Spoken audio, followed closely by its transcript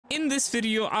In this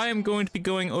video, I am going to be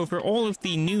going over all of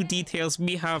the new details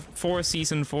we have for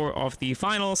Season 4 of the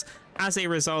finals as a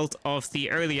result of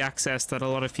the early access that a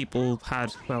lot of people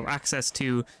had, well, access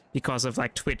to because of,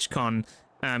 like, TwitchCon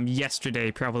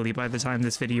yesterday, probably, by the time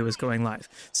this video is going live.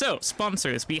 So,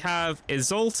 sponsors, we have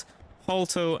Isolt,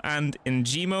 Halto, and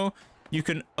Ingimo. You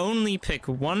can only pick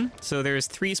one, so there's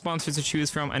 3 sponsors to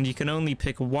choose from, and you can only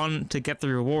pick one to get the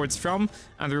rewards from,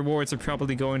 and the rewards are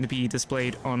probably going to be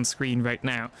displayed on screen right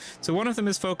now. So one of them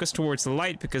is focused towards the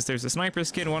light because there's a sniper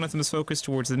skin, one of them is focused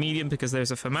towards the medium because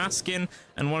there's a FAMAS skin,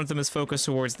 and one of them is focused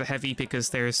towards the heavy because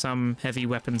there's some heavy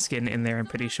weapon skin in there, I'm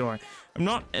pretty sure. I'm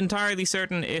not entirely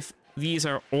certain if these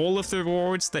are all of the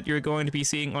rewards that you're going to be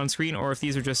seeing on screen, or if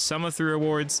these are just some of the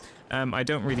rewards. I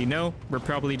don't really know. We're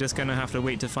probably just going to have to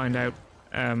wait to find out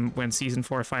when Season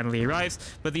 4 finally arrives,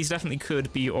 but these definitely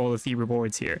could be all of the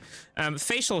rewards here.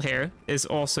 Facial hair is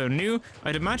also new.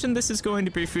 I'd imagine this is going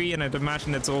to be free, and I'd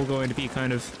imagine it's all going to be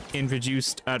kind of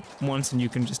introduced at once, and you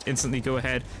can just instantly go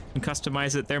ahead and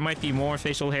customize it. There might be more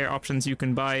facial hair options you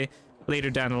can buy later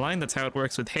down the line. That's how it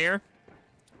works with hair.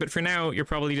 But for now, you're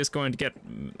probably just going to get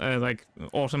like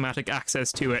automatic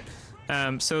access to it.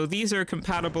 So these are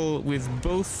compatible with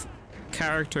both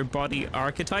character body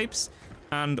archetypes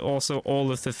and also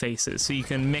all of the faces. So you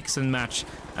can mix and match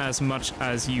as much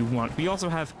as you want. We also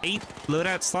have 8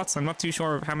 loadout slots. I'm not too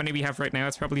sure how many we have right now.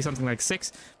 It's probably something like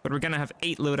 6, but we're going to have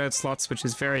 8 loadout slots, which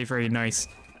is very, very nice.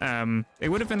 It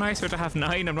would have been nicer to have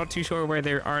 9. I'm not too sure where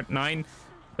there aren't 9,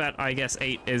 but I guess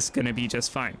 8 is going to be just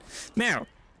fine. Now,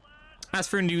 as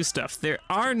for new stuff, there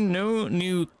are no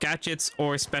new gadgets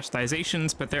or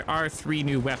specializations, but there are 3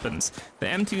 new weapons. The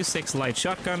M26 light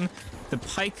shotgun, the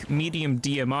Pike medium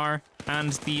DMR,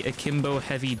 and the Akimbo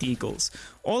heavy deagles.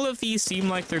 All of these seem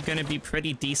like they're going to be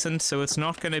pretty decent, so it's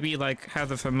not going to be like how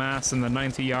the FAMAS and the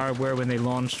 9th ER were when they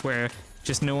launched, where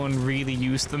just no one really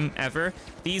used them ever.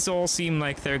 These all seem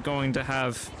like they're going to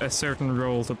have a certain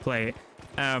role to play.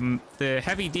 The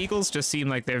heavy deagles just seem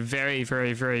like they're very,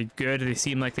 very, very good. They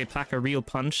seem like they pack a real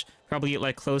punch, probably at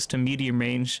like close to medium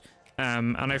range.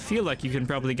 And I feel like you can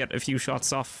probably get a few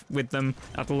shots off with them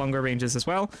at the longer ranges as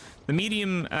well. The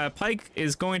medium pike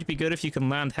is going to be good if you can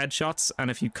land headshots,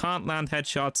 and if you can't land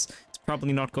headshots, it's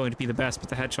probably not going to be the best, but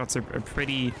the headshots are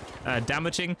pretty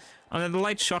damaging. And then the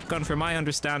light shotgun, from my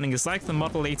understanding, is like the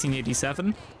Model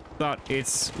 1887, but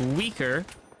it's weaker,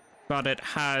 but it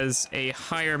has a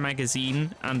higher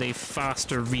magazine and a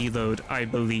faster reload, I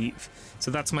believe. So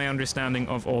that's my understanding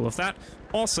of all of that.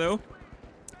 Also,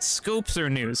 scopes are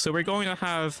new, so we're going to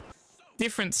have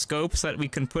different scopes that we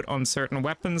can put on certain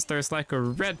weapons. There's like a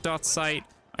red dot sight,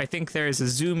 I think there's a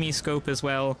zoomy scope as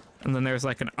well, and then there's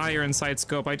like an iron sight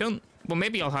scope. Well,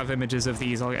 maybe I'll have images of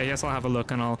these. I guess I'll have a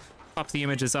look and I'll pop the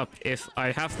images up if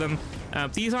I have them.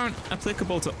 These aren't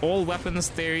applicable to all weapons.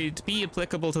 They'd be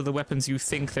applicable to the weapons you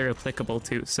think they're applicable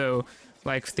to. So,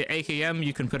 like the AKM,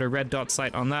 you can put a red dot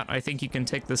sight on that. I think you can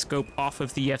take the scope off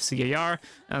of the FCAR,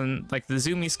 and like the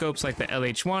zoomy scopes like the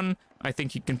LH1, I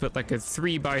think you can put like a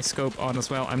 3x scope on as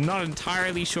well. I'm not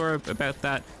entirely sure about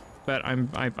that, but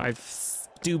I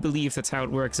do believe that's how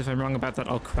it works. If I'm wrong about that,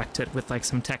 I'll correct it with like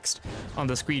some text on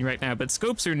the screen right now. But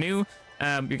scopes are new.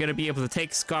 You're going to be able to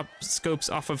take scopes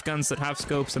off of guns that have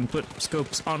scopes and put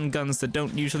scopes on guns that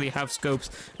don't usually have scopes.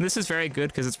 And this is very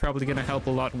good because it's probably going to help a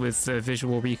lot with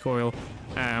visual recoil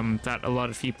that a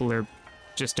lot of people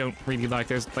just don't really like.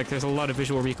 There's a lot of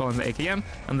visual recoil in the AKM,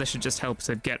 and this should just help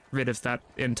to get rid of that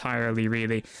entirely,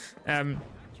 really.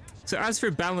 So as for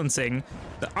balancing,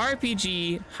 the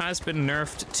RPG has been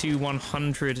nerfed to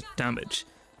 100 damage.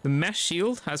 The mesh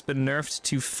shield has been nerfed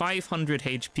to 500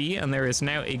 HP, and there is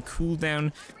now a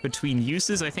cooldown between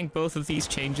uses. I think both of these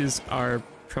changes are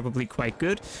probably quite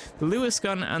good. The Lewis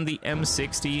gun and the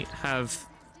M60 have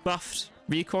buffed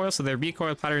recoil, so their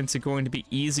recoil patterns are going to be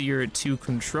easier to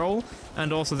control,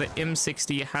 and also the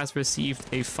M60 has received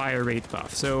a fire rate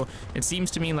buff. So it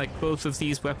seems to me like both of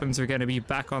these weapons are going to be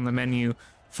back on the menu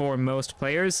for most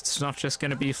players. It's not just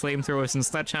going to be flamethrowers and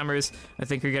sledgehammers. I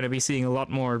think you're going to be seeing a lot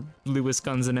more Lewis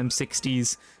guns and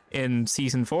M60s in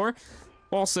Season 4.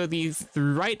 Also, the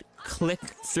right click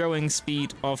throwing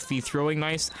speed of the throwing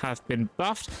knives have been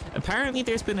buffed. Apparently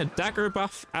there's been a dagger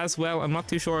buff as well. I'm not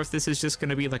too sure if this is just going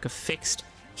to be like a fixed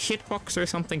hitbox or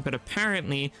something, but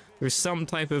apparently there's some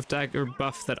type of dagger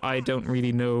buff that I don't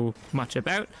really know much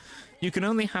about. You can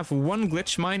only have 1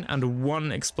 glitch mine and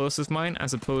 1 explosive mine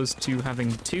as opposed to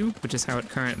having 2, which is how it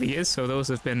currently is, so those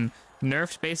have been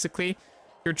nerfed basically.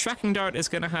 Your tracking dart is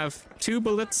going to have 2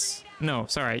 bullets. No,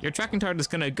 sorry. Your tracking dart is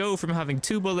going to go from having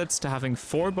 2 bullets to having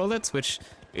 4 bullets, which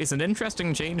is an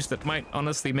interesting change that might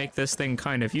honestly make this thing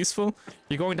kind of useful.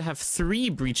 You're going to have 3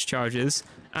 breach charges,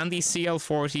 and the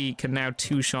CL40 can now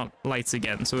 2-shot lights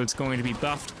again, so it's going to be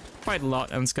buffed quite a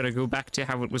lot, and it's going to go back to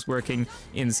how it was working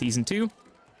in Season 2,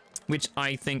 which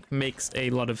I think makes a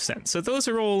lot of sense. So those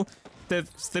are all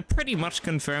the pretty much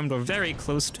confirmed, or very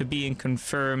close to being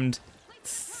confirmed,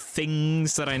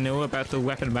 things that I know about the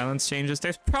weapon balance changes.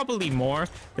 There's probably more.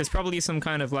 There's probably some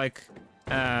kind of like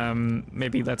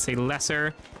maybe let's say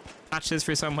lesser patches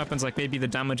for some weapons, like maybe the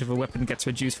damage of a weapon gets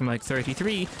reduced from like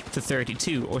 33 to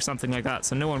 32 or something like that,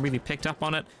 so no one really picked up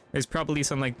on it. There's probably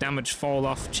some like damage fall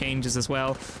off changes as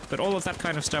well, but all of that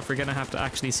kind of stuff we're gonna have to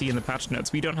actually see in the patch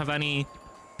notes. We don't have any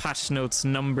patch notes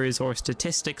numbers or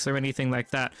statistics or anything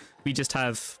like that. We just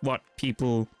have what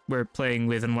people were playing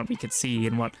with and what we could see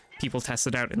and what people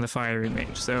tested out in the firing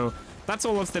range. So that's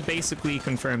all of the basically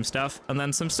confirmed stuff, and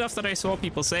then some stuff that I saw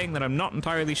people saying that I'm not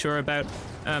entirely sure about.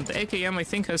 The AKM I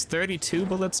think has 32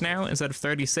 bullets now instead of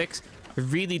 36. I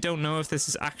really don't know if this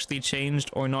is actually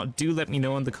changed or not. Do let me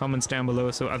know in the comments down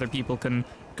below so other people can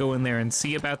go in there and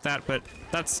see about that, but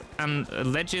that's an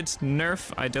alleged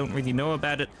nerf. I don't really know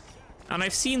about it. And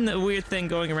I've seen a weird thing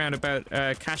going around about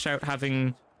ranked cash out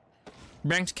having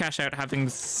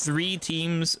 3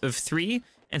 teams of 3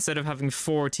 instead of having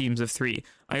 4 teams of 3.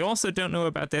 I also don't know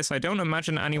about this. I don't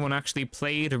imagine anyone actually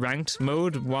played ranked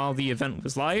mode while the event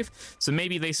was live, so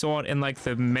maybe they saw it in like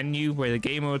the menu where the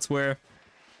game modes were,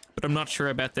 but I'm not sure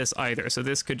about this either. So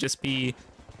this could just be,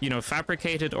 you know,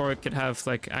 fabricated, or it could have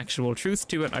like actual truth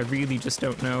to it. I really just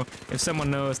don't know. If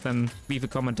someone knows, then leave a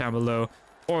comment down below,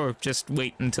 or just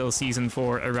wait until Season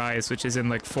 4 arrives, which is in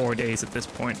like 4 days at this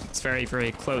point. It's very,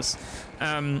 very close.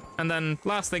 And then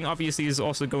last thing, obviously, is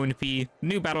also going to be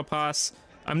new Battle Pass.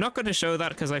 I'm not going to show that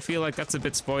because I feel like that's a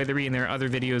bit spoilery, and there are other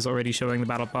videos already showing the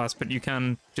Battle Pass, but you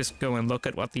can just go and look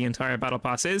at what the entire Battle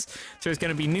Pass is. So there's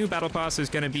going to be new Battle Pass, there's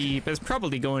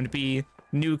probably going to be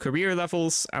new career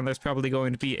levels, and there's probably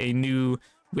going to be a new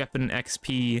weapon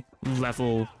XP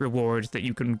level reward that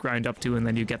you can grind up to, and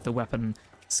then you get the weapon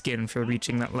skin for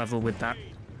reaching that level with that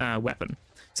weapon.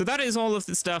 So that is all of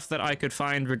the stuff that I could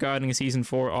find regarding Season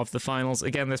 4 of the finals.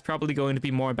 Again, there's probably going to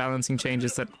be more balancing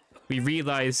changes that we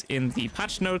realize in the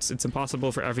patch notes. It's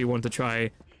impossible for everyone to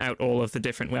try out all of the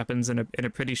different weapons in a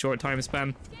pretty short time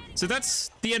span. So that's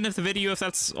the end of the video. If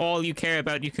that's all you care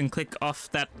about, you can click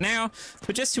off that now.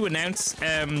 But just to announce,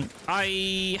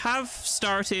 I have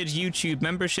started YouTube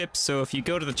memberships, so if you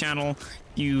go to the channel,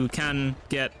 you can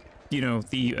get, you know,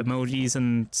 the emojis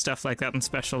and stuff like that and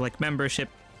special like membership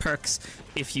perks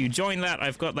if you join that.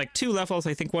 I've got like 2 levels.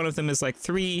 I think one of them is like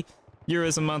 €3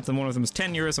 a month and one of them is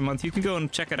 €10 a month. You can go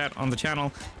and check it out on the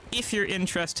channel if you're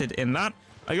interested in that.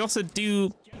 I also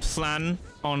do plan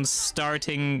on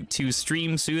starting to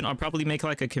stream soon. I'll probably make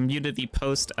like a community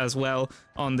post as well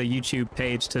on the YouTube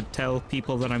page to tell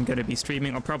people that I'm going to be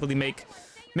streaming. I'll probably make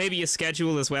maybe a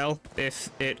schedule as well if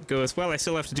it goes well. I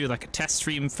still have to do like a test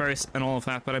stream first and all of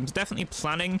that, but I'm definitely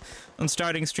planning on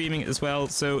starting streaming as well.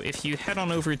 So if you head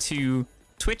on over to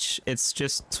Twitch, it's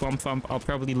just SwampThump. I'll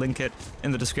probably link it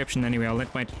in the description anyway. I'll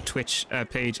link my Twitch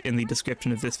page in the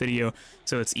description of this video,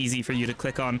 so it's easy for you to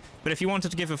click on. But if you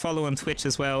wanted to give a follow on Twitch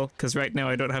as well, because right now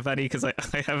I don't have any because I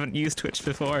haven't used Twitch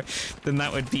before, then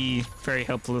that would be very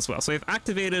helpful as well. So I've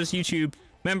activated YouTube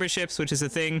memberships, which is a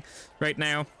thing right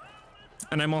now.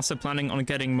 And I'm also planning on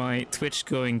getting my Twitch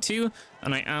going too,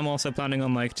 and I am also planning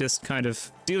on like just kind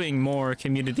of doing more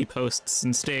community posts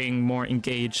and staying more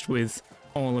engaged with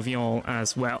all of y'all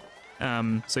as well.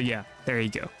 So yeah, there you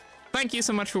go. Thank you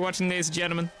so much for watching, ladies and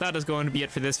gentlemen. That is going to be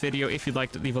it for this video. If you'd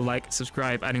like to leave a like,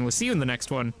 subscribe, and we'll see you in the next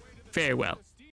one. Farewell.